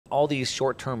all these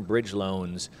short-term bridge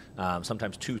loans,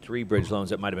 sometimes 2-3 bridge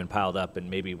loans that might have been piled up, and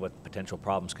maybe what potential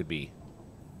problems could be.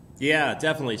 Yeah,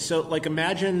 definitely. So, like,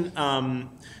 imagine. Well,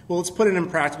 let's put it in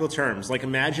practical terms. Like,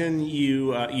 imagine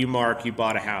you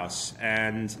bought a house,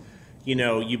 and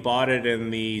you bought it in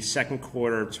the second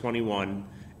quarter of 21,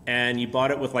 and you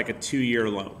bought it with like a 2-year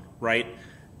loan, right?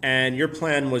 And your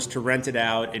plan was to rent it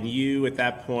out, and you at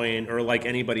that point, or like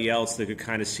anybody else that could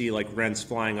kind of see like rents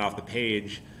flying off the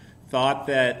page, thought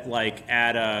that like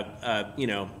at a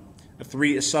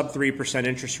sub 3%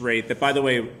 interest rate, that, by the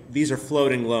way, these are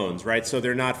floating loans, right? So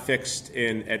they're not fixed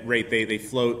at rate, they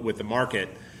float with the market.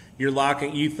 You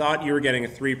thought you were getting a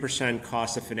 3%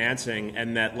 cost of financing,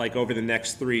 and that like over the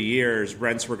next 3 years,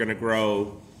 rents were going to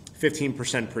grow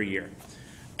 15% per year.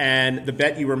 And the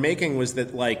bet you were making was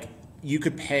that like you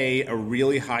could pay a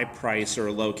really high price or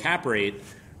a low cap rate,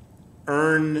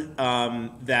 earn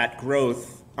that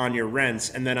growth on your rents,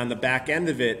 and then on the back end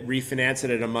of it, refinance it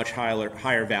at a much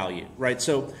higher value, right?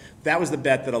 So that was the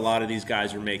bet that a lot of these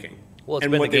guys were making. Well, it's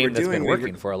and been what the they were game that's doing, been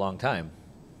working for a long time.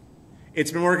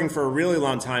 It's been working for a really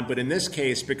long time, but in this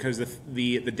case, because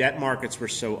the debt markets were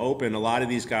so open, a lot of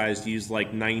these guys used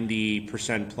like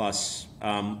 90% plus,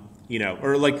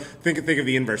 or like think of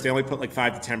the inverse. They only put like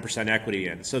 5 to 10% equity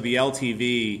in. So the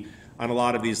LTV on a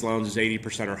lot of these loans is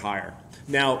 80% or higher.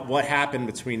 Now, what happened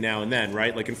between now and then,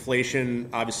 right? Like inflation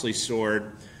obviously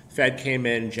soared. Fed came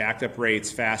in, jacked up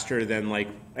rates faster than like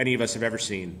any of us have ever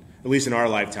seen, at least in our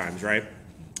lifetimes, right?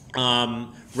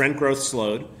 Rent growth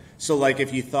slowed. So like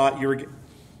if you thought you were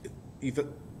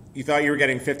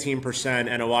getting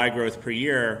 15% NOI growth per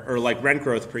year, or like rent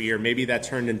growth per year, maybe that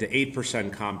turned into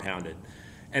 8% compounded.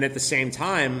 And at the same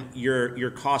time,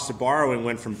 your cost of borrowing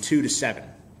went from 2 to 7.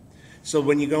 So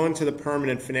when you go into the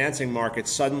permanent financing market,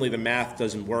 suddenly the math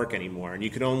doesn't work anymore, and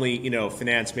you could only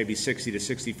finance maybe 60 to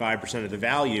 65% of the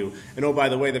value. And oh, by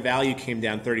the way, the value came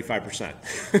down 35%.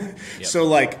 Yep. So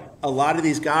like a lot of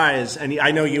these guys, and I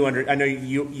know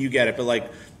you get it, but like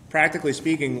practically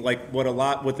speaking, like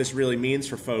what this really means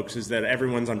for folks is that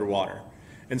everyone's underwater.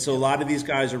 And so a lot of these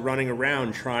guys are running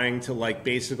around trying to like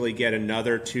basically get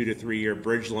another 2 to 3 year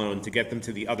bridge loan to get them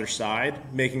to the other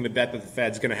side, making the bet that the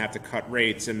Fed's going to have to cut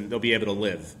rates and they'll be able to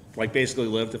live, like basically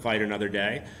live to fight another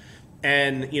day.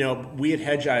 And we at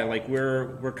Hedgeye, like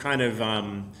we're kind of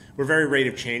we're very rate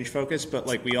of change focused, but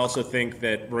like we also think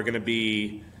that we're going to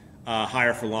be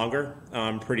higher for longer,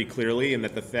 pretty clearly, and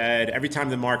that the Fed, every time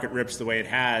the market rips the way it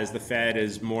has, the Fed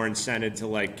is more incented to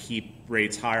like keep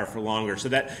rates higher for longer. So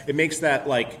that it makes that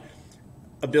like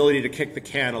ability to kick the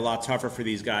can a lot tougher for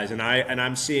these guys. And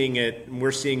I'm seeing it, and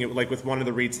we're seeing it like with one of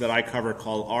the REITs that I cover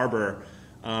called Arbor,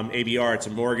 ABR. It's a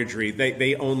mortgage REIT.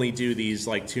 They only do these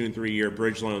like 2 and 3 year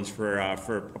bridge loans for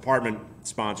apartment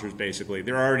sponsors. Basically,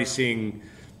 they're already seeing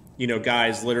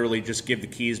guys literally just give the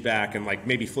keys back and like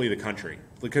maybe flee the country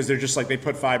because they're just like they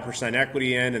put 5%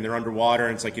 equity in and they're underwater,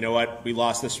 and it's like, you know what, we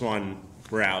lost this one,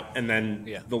 we're out, and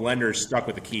then the lender's stuck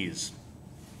with the keys.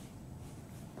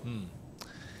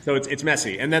 So it's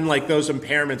messy. And then like those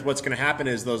impairments, what's going to happen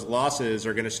is those losses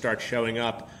are going to start showing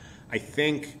up, I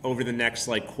think, over the next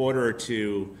like quarter or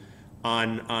two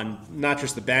on not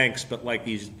just the banks, but like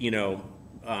these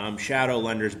shadow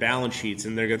lenders' balance sheets,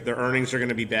 and their earnings are going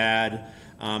to be bad.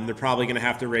 They're probably going to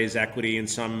have to raise equity in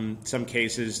some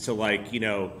cases to like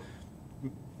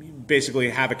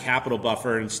basically have a capital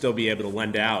buffer and still be able to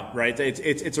lend out. Right?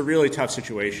 It's a really tough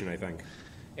situation, I think.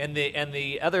 And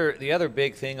the other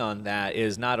big thing on that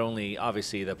is not only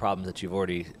obviously the problems that you've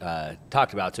already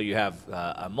talked about. So you have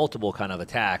a multiple kind of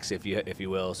attacks, if you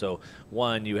will. So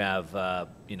one, you have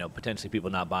potentially people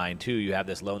not buying. Two, you have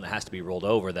this loan that has to be rolled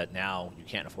over that now you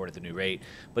can't afford at the new rate.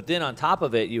 But then on top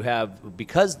of it, you have,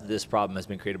 because this problem has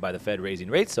been created by the Fed raising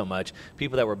rates so much,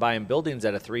 people that were buying buildings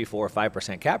at a 3, 4,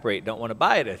 5% cap rate don't want to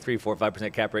buy it at a 3, 4,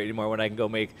 5% cap rate anymore when I can go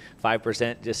make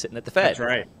 5% just sitting at the Fed.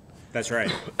 That's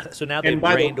right. So now they've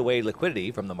drained away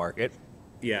liquidity from the market.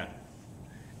 Yeah.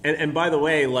 And by the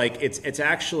way, like it's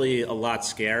actually a lot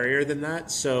scarier than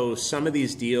that. So some of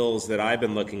these deals that I've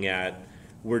been looking at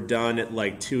were done at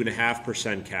like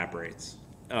 2.5% cap rates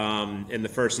in the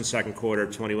first and second quarter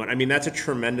of 21. I mean, that's a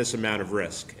tremendous amount of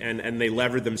risk. And they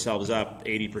levered themselves up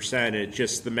 80%. It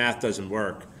just, the math doesn't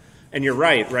work. And you're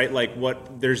right? Like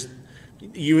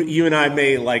you and I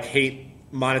may like hate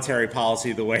monetary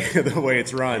policy the way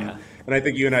it's run, and I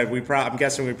think you and I I'm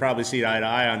guessing we probably see eye to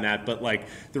eye on that. But like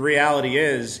the reality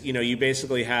is, you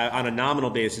basically have, on a nominal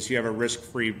basis, you have a risk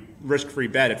free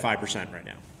bet at 5% right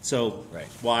now. So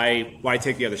why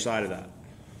take the other side of that?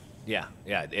 Yeah,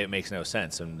 it makes no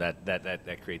sense, and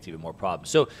that creates even more problems.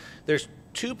 So there's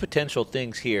two potential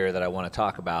things here that I want to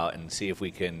talk about and see if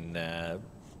we can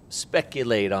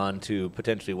speculate on to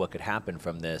potentially what could happen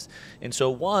from this. And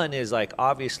so one is like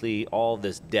obviously all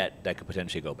this debt that could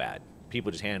potentially go bad.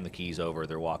 People just hand the keys over,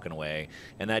 they're walking away,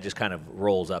 and that just kind of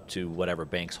rolls up to whatever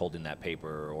bank's holding that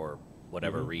paper or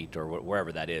whatever REIT or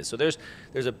wherever that is. So there's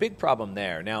a big problem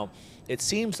there. Now, it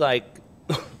seems like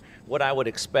what I would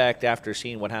expect after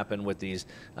seeing what happened with these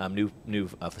new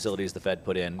facilities the Fed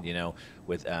put in,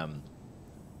 with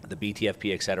the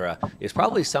BTFP, et cetera, is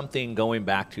probably something going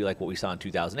back to like what we saw in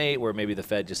 2008, where maybe the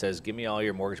Fed just says, give me all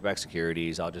your mortgage-backed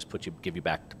securities, I'll just give you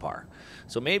back to par.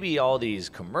 So maybe all these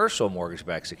commercial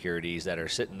mortgage-backed securities that are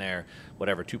sitting there,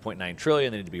 whatever, 2.9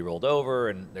 trillion, they need to be rolled over,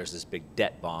 and there's this big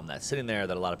debt bomb that's sitting there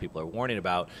that a lot of people are warning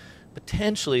about.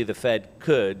 Potentially the Fed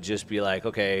could just be like,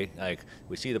 okay, like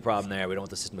we see the problem there, we don't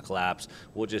want the system to collapse,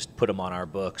 we'll just put them on our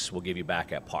books, we'll give you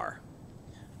back at par.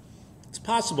 It's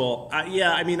possible.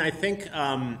 Yeah, I mean, I think. If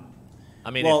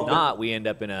not, we end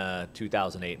up in a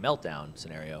 2008 meltdown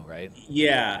scenario, right?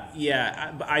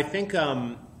 Yeah. I think.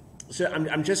 So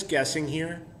I'm just guessing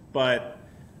here, but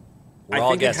we're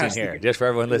all guessing here. Just for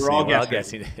everyone listening, we're all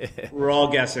guessing. We're all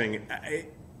guessing.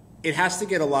 It has to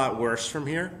get a lot worse from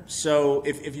here. So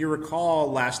if you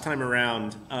recall last time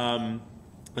around, and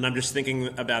I'm just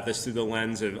thinking about this through the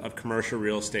lens of commercial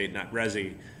real estate, not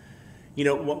resi.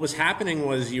 What was happening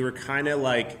was you were kind of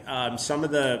like some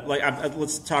of the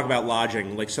let's talk about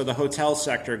lodging. Like, so the hotel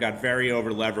sector got very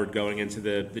over levered going into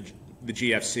the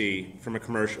GFC from a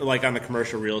commercial, like on the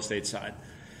commercial real estate side.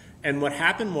 And what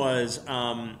happened was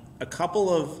a couple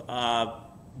of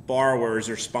borrowers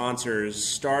or sponsors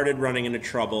started running into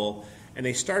trouble, and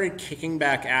they started kicking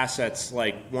back assets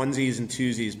like onesies and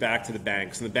twosies back to the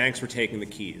banks, and the banks were taking the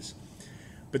keys.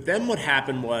 But then what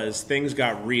happened was things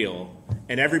got real,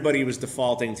 and everybody was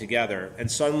defaulting together,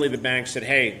 and suddenly the bank said,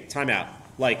 hey, time out.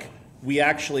 Like, we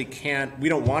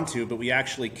don't want to, but we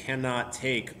actually cannot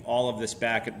take all of this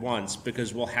back at once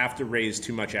because we'll have to raise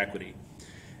too much equity.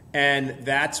 And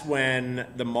that's when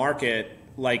the market,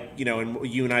 and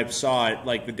you and I saw it,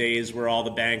 like the days where all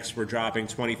the banks were dropping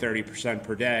 20, 30%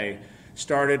 per day,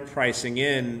 started pricing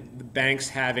in the banks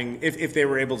having, if they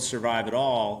were able to survive at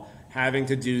all, having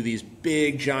to do these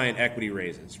big, giant equity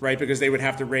raises, right? Because they would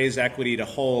have to raise equity to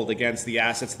hold against the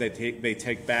assets they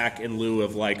take back in lieu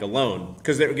of like a loan.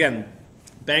 Because again,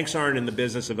 banks aren't in the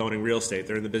business of owning real estate;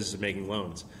 they're in the business of making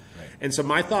loans. Right. And so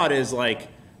my thought is like,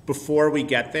 before we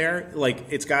get there, like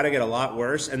it's got to get a lot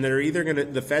worse, and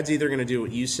the Fed's either going to do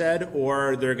what you said,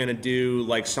 or they're going to do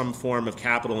like some form of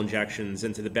capital injections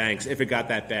into the banks if it got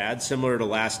that bad, similar to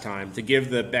last time, to give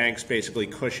the banks basically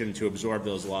cushion to absorb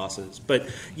those losses. But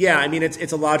yeah, I mean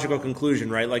it's a logical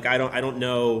conclusion, right? Like I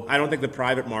don't think the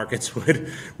private markets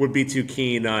would be too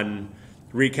keen on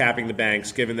recapping the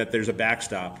banks, given that there's a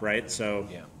backstop, right? So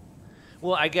yeah.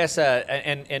 Well, I guess,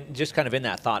 and just kind of in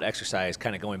that thought exercise,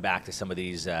 kind of going back to some of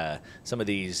these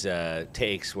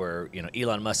takes where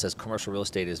Elon Musk says commercial real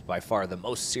estate is by far the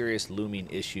most serious looming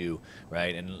issue,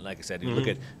 right? And like I said, you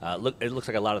it looks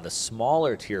like a lot of the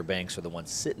smaller tier banks are the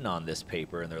ones sitting on this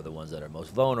paper, and they're the ones that are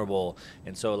most vulnerable.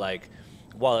 And so, like,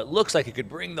 while it looks like it could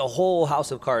bring the whole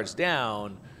house of cards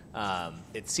down,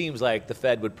 it seems like the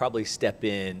Fed would probably step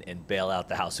in and bail out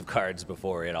the house of cards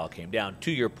before it all came down.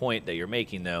 To your point that you're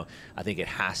making, though, I think it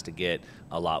has to get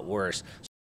a lot worse.